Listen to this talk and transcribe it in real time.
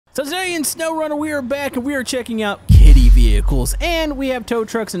So today in Snowrunner, we are back and we are checking out kiddie vehicles. And we have tow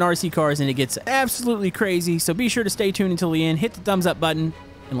trucks and RC cars and it gets absolutely crazy. So be sure to stay tuned until the end, hit the thumbs up button,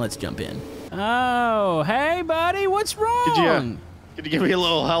 and let's jump in. Oh, hey buddy, what's wrong? Could you give me a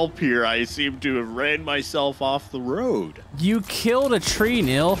little help here? I seem to have ran myself off the road. You killed a tree,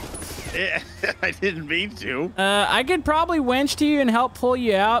 Neil. I didn't mean to. I could probably winch to you and help pull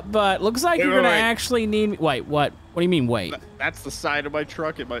you out, but looks like you're gonna actually need me. Wait, what? What do you mean, wait? That's the side of my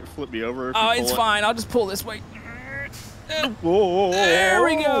truck. It might flip me over. If oh, it's fine. I'll just pull this way. Whoa. There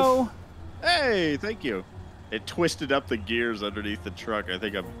we go. Hey, thank you. It twisted up the gears underneath the truck. I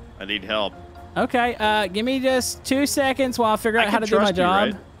think I need help. Okay, give me just 2 seconds while I figure out how to do my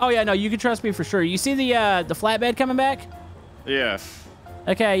job. Right? Oh yeah, no, you can trust me for sure. You see the flatbed coming back? Yeah.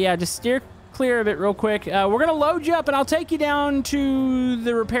 Okay, yeah, just steer clear of it real quick. We're gonna load you up and I'll take you down to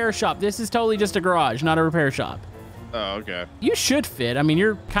the repair shop. This is totally just a garage, not a repair shop. Oh, okay. You should fit. I mean,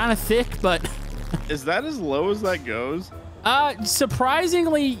 you're kind of thick, but... Is that as low as that goes?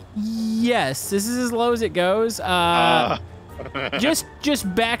 Surprisingly, yes. This is as low as it goes.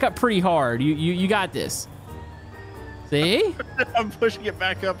 Just back up pretty hard. You got this. See? I'm pushing it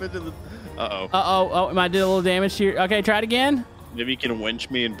back up into the... Uh-oh. Oh, I did a little damage to your... Okay, try it again. Maybe you can winch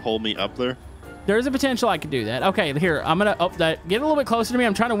me and pull me up there? There's a potential I could do that. Okay, here, I'm gonna up that. Get a little bit closer to me.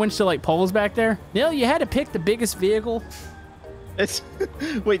 I'm trying to winch to like poles back there. Neil, you had to pick the biggest vehicle. It's...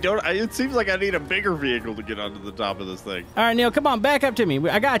 Wait, it seems like I need a bigger vehicle to get onto the top of this thing. All right, Neil, come on, back up to me.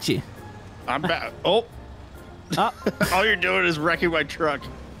 I got you. I'm back. Oh. All you're doing is wrecking my truck.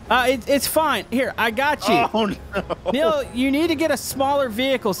 It's fine. Here, I got you. Oh, no. Neil, you need to get a smaller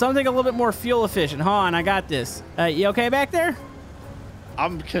vehicle, something a little bit more fuel efficient. Hold on, I got this. You okay back there?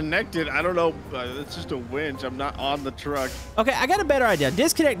 I'm connected. I don't know. It's just a winch. I'm not on the truck. Okay, I got a better idea.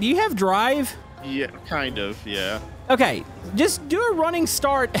 Disconnect. Do you have drive? Yeah, kind of, yeah. Okay, just do a running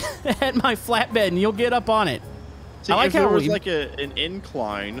start at my flatbed and you'll get up on it. See, I like how it was like an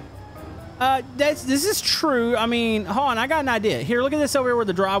incline. This is true. I mean, hold on, I got an idea. Here, look at this over here where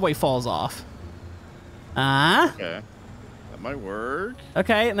the driveway falls off. Okay. That might work.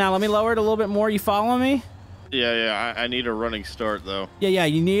 Okay, now let me lower it a little bit more. You follow me? Yeah, I need a running start, though. Yeah,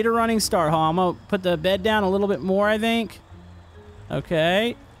 you need a running start. Hold on, I'm going to put the bed down a little bit more, I think.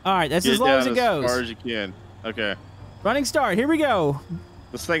 Okay. All right, that's as low as it goes. As far as you can. Okay. Running start, here we go.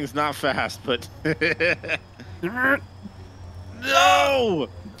 This thing's not fast, but... No!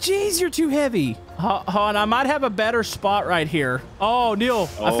 Jeez, you're too heavy. Hold on, I might have a better spot right here. Oh, Neil,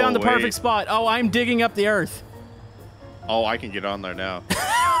 I found the perfect spot. Oh, I'm digging up the earth. Oh, I can get on there now.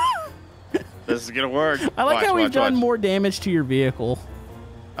 This is gonna work. I like how we've done more damage to your vehicle.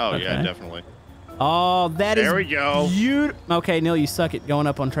 Oh, okay. Yeah, definitely. Oh, that is... There we go. Okay, Neil, you suck at going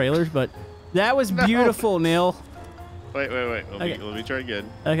up on trailers, but that was beautiful, Neil. Wait. Let me try again.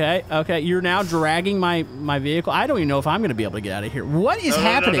 Okay. You're now dragging my vehicle. I don't even know if I'm going to be able to get out of here. What is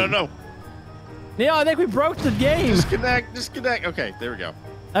happening? No. Neil, I think we broke the game. Disconnect. Okay, there we go.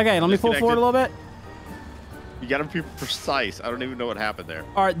 Okay, let me pull forward a little bit. You got to be precise. I don't even know what happened there.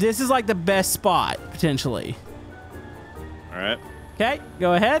 All right, this is like the best spot, potentially. All right. Okay,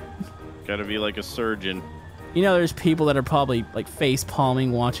 go ahead. Got to be like a surgeon. You know, there's people that are probably like face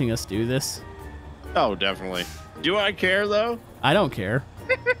palming watching us do this. Oh, definitely. Do I care, though? I don't care.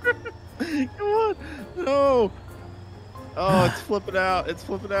 Come on. No. Oh, it's flipping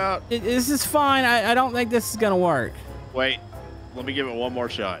out. This is fine. I don't think this is going to work. Wait. Let me give it one more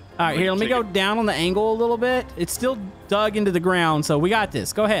shot. All right, here, let me go down on the angle a little bit. It's still dug into the ground, so we got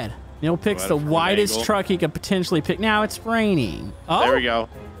this. Go ahead. Neil picks the widest truck he could potentially pick. Now it's raining. Oh, there we go.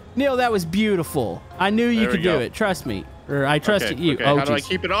 Neil, that was beautiful. I knew you could do it. Trust me. Or I trusted you. Okay, how do I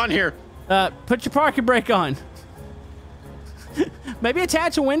keep it on here? Put your parking brake on. Maybe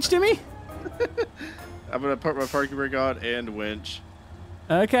attach a winch to me? I'm going to put my parking brake on and winch.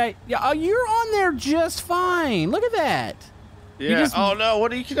 Okay. Yeah, you're on there just fine. Look at that. Yeah. Oh, no.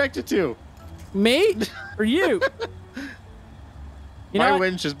 What are you connected to? Me? Or you? My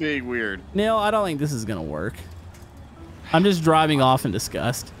winch is being weird. Neil, I don't think this is going to work. I'm just driving off in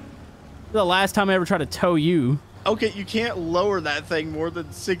disgust. This is the last time I ever tried to tow you. Okay, you can't lower that thing more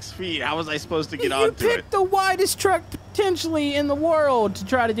than 6 feet. How was I supposed to get onto it? You picked the widest truck potentially in the world to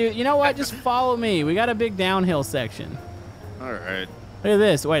try to do it. You know what? Just follow me. We got a big downhill section. All right. Look at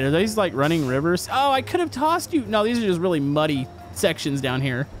this. Wait, are these like running rivers? Oh, I could have tossed you. No, these are just really muddy sections down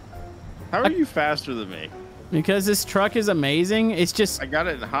here. How are you faster than me? Because this truck is amazing. It's just... I got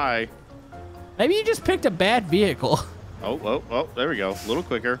it in high. Maybe you just picked a bad vehicle. Oh, there we go. A little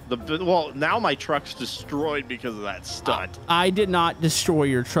quicker. Well, now my truck's destroyed because of that stunt. I did not destroy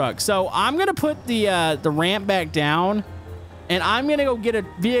your truck. So I'm going to put the ramp back down and I'm gonna go get a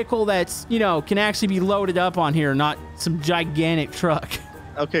vehicle that's, you know, can actually be loaded up on here, not some gigantic truck.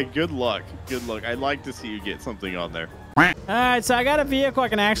 Okay, good luck. Good luck. I'd like to see you get something on there. All right, so I got a vehicle I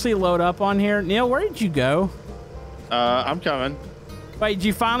can actually load up on here. Neil, where did you go? I'm coming. Wait, did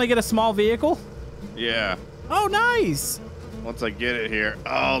you finally get a small vehicle? Yeah. Oh, nice. Once I get it here.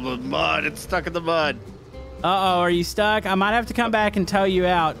 Oh, the mud. It's stuck in the mud. Uh-oh, are you stuck? I might have to come back and tow you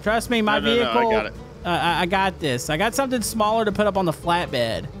out. Trust me, my vehicle... No, I got it. I got this. I got something smaller to put up on the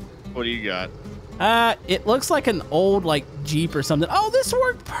flatbed. What do you got? It looks like an old, like, Jeep or something. Oh, this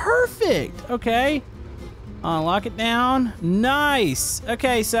worked perfect. Okay. Lock it down. Nice.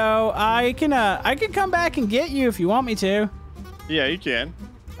 Okay, so I can come back and get you if you want me to. Yeah, you can.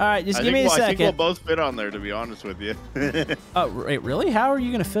 All right, just give me a second. I think we'll both fit on there, to be honest with you. Oh, wait, really? How are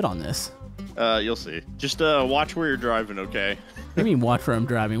you going to fit on this? You'll see. Just watch where you're driving, okay? What do you mean watch where I'm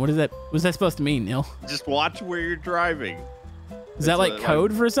driving? What is that? What's that supposed to mean, Neil? Just watch where you're driving. Is that like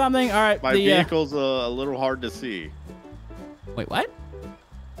code for something? All right. My vehicle's a little hard to see. Wait, what?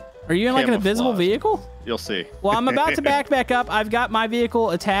 Are you in like an invisible vehicle? You'll see. Well, I'm about to back up. I've got my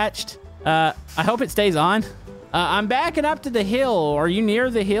vehicle attached. I hope it stays on. I'm backing up to the hill. Are you near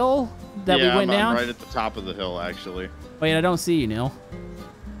the hill that we went down? I'm right at the top of the hill, actually. Wait, I don't see you, Neil.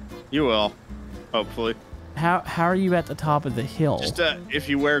 You will, hopefully. How are you at the top of the hill? Just if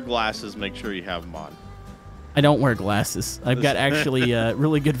you wear glasses, make sure you have them on. I don't wear glasses. I've got actually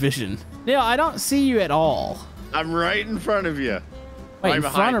really good vision. Neil, I don't see you at all. I'm right in front of you. Wait, right in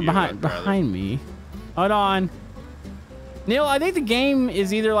front or behind me? Hold on. Neil, I think the game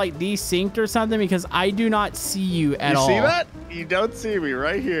is either like desynced or something because I do not see you at all. You see that? You don't see me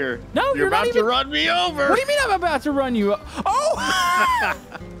right here. No, you're about not even... to run me over. What do you mean I'm about to run you? Oh!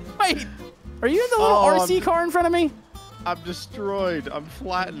 Wait, are you in the little RC car in front of me? I'm destroyed. I'm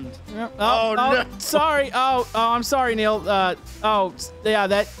flattened. Oh, no. Sorry. Oh, I'm sorry, Neil. Yeah,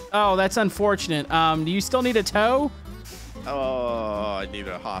 that's unfortunate. Do you still need a tow? Oh, I need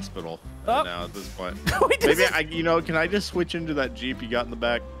a hospital now at this point. Maybe can I just switch into that Jeep you got in the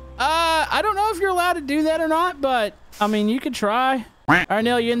back? I don't know if you're allowed to do that or not, but I mean, you could try. All right,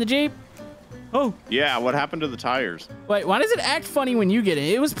 Neil, you in the Jeep? Oh. Yeah, what happened to the tires? Wait, why does it act funny when you get in?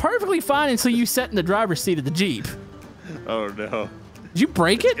 It was perfectly fine until you sat in the driver's seat of the Jeep. Oh, no. Did you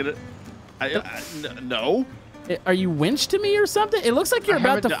break it? No. Are you winched to me or something? It looks like you're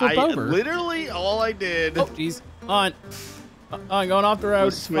about to flip over. Literally, all I did. Oh, jeez. On, going off the road.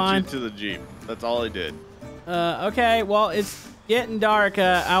 Was it's switch fine. into the Jeep. That's all I did. Okay. Well, it's getting dark.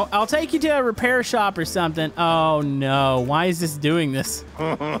 I'll take you to a repair shop or something. Oh no! Why is this doing this?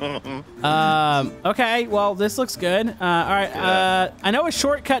 Okay. Well, this looks good. All right. Yeah. I know a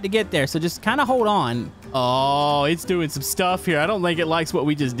shortcut to get there, so just kind of hold on. Oh, it's doing some stuff here. I don't think it likes what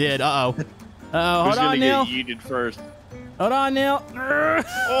we just did. Uh-oh. Hold on, Neil. Who's gonna get yeeted first? Hold on, Neil.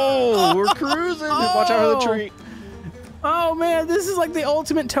 Oh, we're cruising. Watch out for the tree. Oh, man, this is like the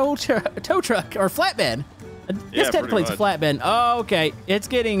ultimate tow truck or flatbed. I guess technically it's a flatbed. Oh, okay. It's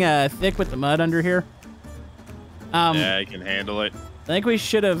getting thick with the mud under here. Yeah, I can handle it. I think we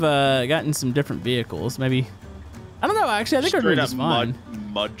should have gotten some different vehicles. Maybe. I don't know, actually. I think we're doing just fine.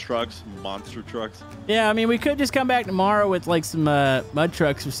 Mud trucks, monster trucks. Yeah, I mean, we could just come back tomorrow with like some mud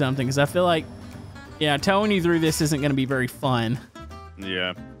trucks or something because I feel like, yeah, towing you through this isn't going to be very fun.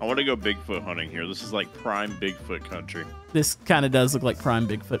 Yeah, I want to go Bigfoot hunting here. This is like prime Bigfoot country. This kind of does look like prime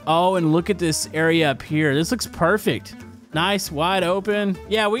Bigfoot. Oh, and look at this area up here. This looks perfect. Nice, wide open.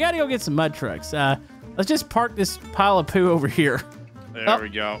 Yeah, we got to go get some mud trucks. Let's just park this pile of poo over here. There we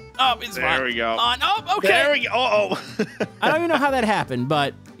go. Oh, it's fine. There we go. Oh, okay. There we go. I don't even know how that happened,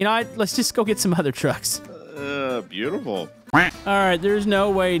 but you know, let's just go get some other trucks. Beautiful. All right, there's no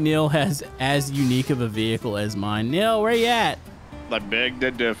way Neil has as unique of a vehicle as mine. Neil, where you at? I beg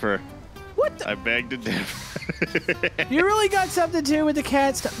to differ. What? I beg to differ. You really got something to do with the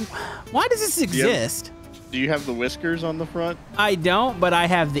cat stuff. Why does this exist? Do you have the whiskers on the front? I don't, but I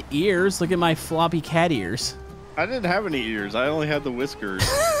have the ears. Look at my floppy cat ears. I didn't have any ears. I only had the whiskers.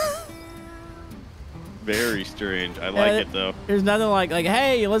 Very strange. I like it, though. There's nothing like,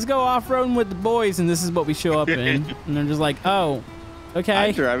 hey, let's go off-roading with the boys, and this is what we show up in. And they're just like, oh, okay.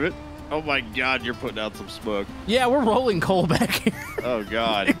 I drive it. Oh, my God, you're putting out some smoke. Yeah, we're rolling coal back here. Oh,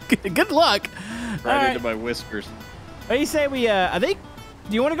 God. Good luck. Right into my whiskers. What do you say we, I think,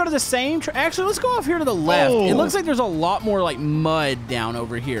 do you want to go to the same Actually, let's go off here to the left. Oh. It looks like there's a lot more, like, mud down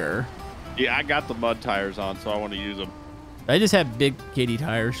over here. Yeah, I got the mud tires on, so I want to use them. I just have big kitty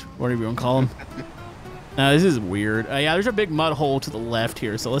tires, whatever you want to call them. No, this is weird. Yeah, there's a big mud hole to the left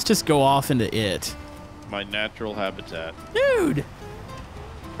here, so let's just go off into it. My natural habitat. Dude!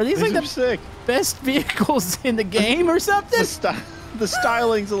 Are these like the sick. best vehicles in the game or something? The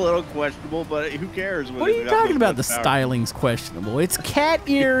styling's a little questionable, but who cares? What are you talking about? The styling's questionable. It's cat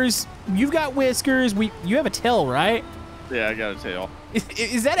ears. You've got whiskers. You have a tail, right? Yeah, I got a tail.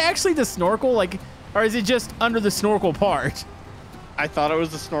 Is that actually the snorkel? Like, or is it just under the snorkel part? I thought it was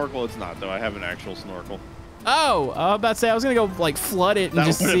the snorkel. It's not, though. I have an actual snorkel. Oh, I was about to say I was gonna go like flood it and that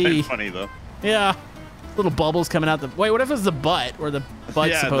just see. That would have been funny though. Yeah, little bubbles coming out the. Wait, what if it's the butt where the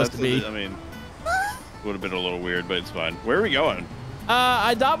butt's supposed to be? I mean, it would have been a little weird, but it's fine. Where are we going?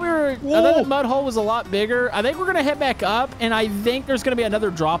 I thought I thought the mud hole was a lot bigger. I think we're gonna head back up, and I think there's gonna be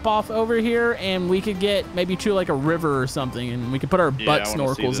another drop off over here, and we could get maybe to like a river or something, and we could put our butt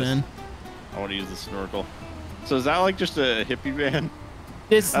snorkels in. I want to use the snorkel. So is that like just a hippie van?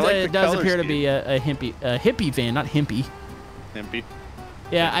 This does appear to be a hippie van, not himpie. Himpie?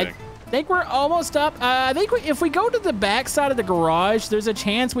 Yeah, I think we're almost up. I think if we go to the back side of the garage, there's a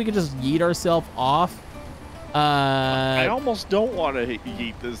chance we could just yeet ourselves off. I almost don't want to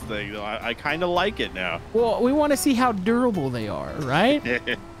yeet this thing, though. I kind of like it now. Well, we want to see how durable they are, right?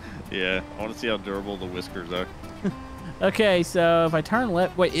 Yeah, I want to see how durable the whiskers are. Okay, so if I turn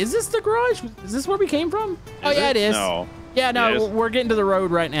left... Wait, is this the garage? Is this where we came from? Yeah, it is. No. Yeah, no, we're getting to the road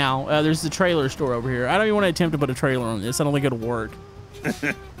right now. There's the trailer store over here. I don't even want to attempt to put a trailer on this. I don't think it'll work.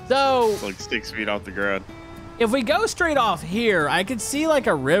 So... It's like 6 feet off the ground. If we go straight off here, I could see like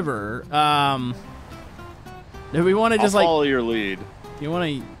a river. Do we want to just follow your lead. Do you want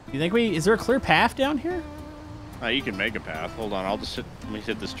to... You think is there a clear path down here? You can make a path. Hold on, let me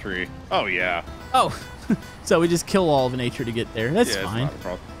hit this tree. Oh, yeah. Oh, so we just kill all of nature to get there. That's fine. It's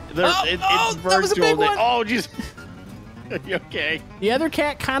not a problem. It's virtual. That was a big one. Oh, jeez. You okay? The other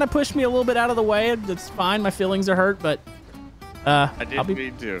cat kind of pushed me a little bit out of the way. That's fine. My feelings are hurt, but I didn't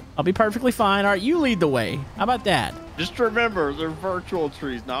mean to. I'll be perfectly fine. All right, you lead the way. How about that? Just remember, they're virtual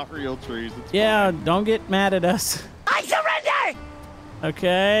trees, not real trees. It's fine. Don't get mad at us. I surrender!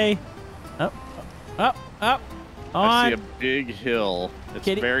 Okay. Up. I see a big hill. It's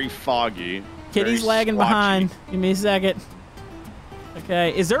very foggy. Kitty's lagging behind. Give me a second.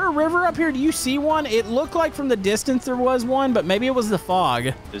 Okay, is there a river up here? Do you see one? It looked like from the distance there was one, but maybe it was the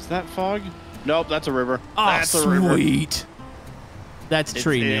fog. Is that fog? Nope, that's a river. Oh, that's a river. Sweet. That's a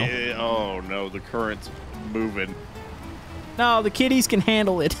tree, Neil. Oh, no, the current's moving. No, the kitties can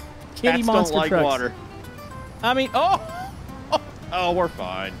handle it. Kitty Cats monster don't like trucks. Water. I mean, Oh, we're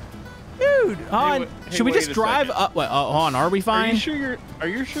fine. Dude, should we just drive up? Wait, hold on, are we fine? Are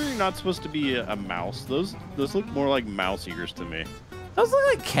you sure you're not supposed to be a mouse? Those look more like mouse ears to me. Those look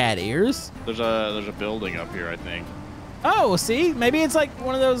like cat ears. There's a building up here, I think. Oh, see, maybe it's like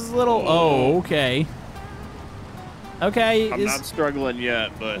one of those little. Oh, okay. Okay. I'm not struggling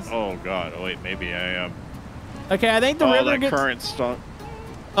yet, but oh god, oh wait, maybe I am. Okay, I think the river that current stunk.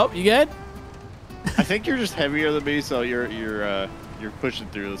 Oh, you good? I think you're just heavier than me, so you're pushing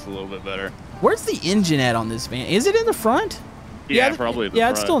through this a little bit better. Where's the engine at on this van? Is it in the front? Yeah, probably in the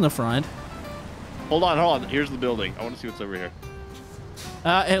front. It's still in the front. Hold on. Here's the building. I want to see what's over here.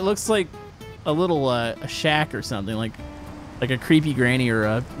 It looks like a little a shack or something, like a creepy granny or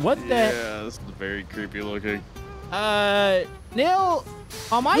a what the? Yeah, this is very creepy looking. Neil,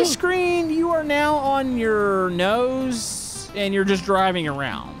 on my screen, you are now on your nose and you're just driving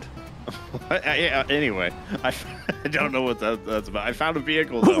around. Yeah, anyway, I don't know what that's about. I found a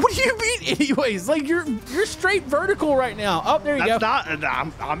vehicle, though. What do you mean, anyways? Like, you're straight vertical right now. Oh, there you go.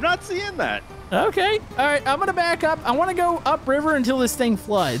 I'm not seeing that. Okay. All right, I'm going to back up. I want to go upriver until this thing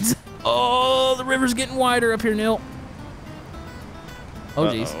floods. Oh, the river's getting wider up here, Neil. Oh,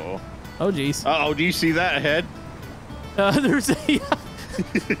 jeez. Oh, jeez. Uh-oh, do you see that ahead? There's a...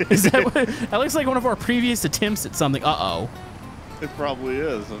 Is that what... That looks like one of our previous attempts at something. Uh-oh. It probably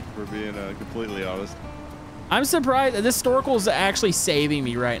is, if we're being completely honest. I'm surprised that this snorkel is actually saving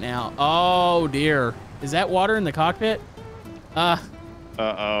me right now. Oh, dear. Is that water in the cockpit?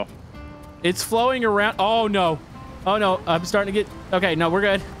 Uh-oh. It's flowing around. Oh, no. Oh, no. I'm starting to get... Okay, no, we're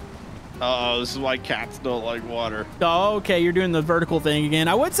good. Uh-oh, this is why cats don't like water. Oh, okay, you're doing the vertical thing again.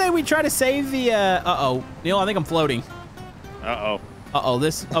 I would say we try to save the... Uh-oh. Neil, I think I'm floating. Uh-oh. Uh-oh,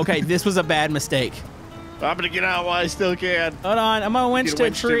 this... Okay, this was a bad mistake. I'm gonna get out while I still can. Hold on, I'm gonna winch to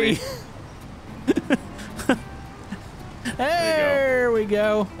a tree. There we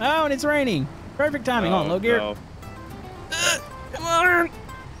go. Oh, and it's raining. Perfect timing. On, low gear. No. Come on.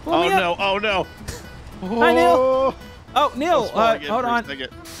 Oh no! Oh no! Hi, Neil. Oh, Neil. Hold on.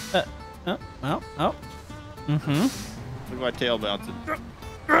 Oh. Mm-hmm. Look at my tail bouncing.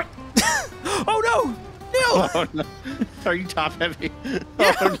 Oh no! Neil! Oh no! Are you top heavy?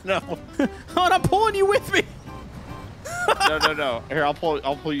 Yeah. Oh no! Oh, and I'm pulling you with me. No. Here, I'll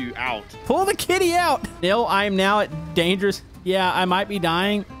pull you out. Pull the kitty out. Neil, I am now at dangerous. Yeah, I might be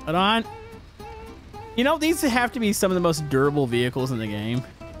dying. Hold on. You know, these have to be some of the most durable vehicles in the game.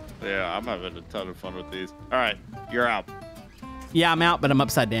 Yeah, I'm having a ton of fun with these. All right, you're out. Yeah, I'm out, but I'm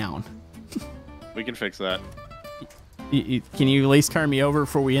upside down. We can fix that. Can you at least turn me over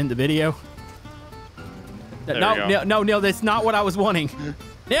before we end the video? No, that's not what I was wanting.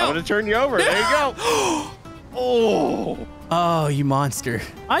 Neil. I'm gonna turn you over. There you go. Oh, you monster.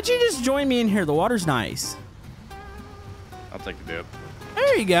 Why'd you just join me in here? The water's nice. I'll take a dip.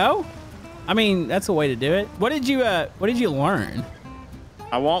 There you go. I mean, that's a way to do it. What did you learn?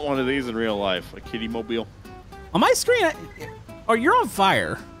 I want one of these in real life, a kitty mobile. On my screen, oh, you're on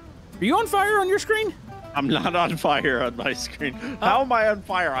fire. Are you on fire on your screen? I'm not on fire on my screen. How am I on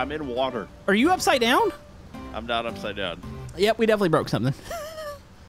fire? I'm in water. Are you upside down? I'm not upside down. Yep, we definitely broke something.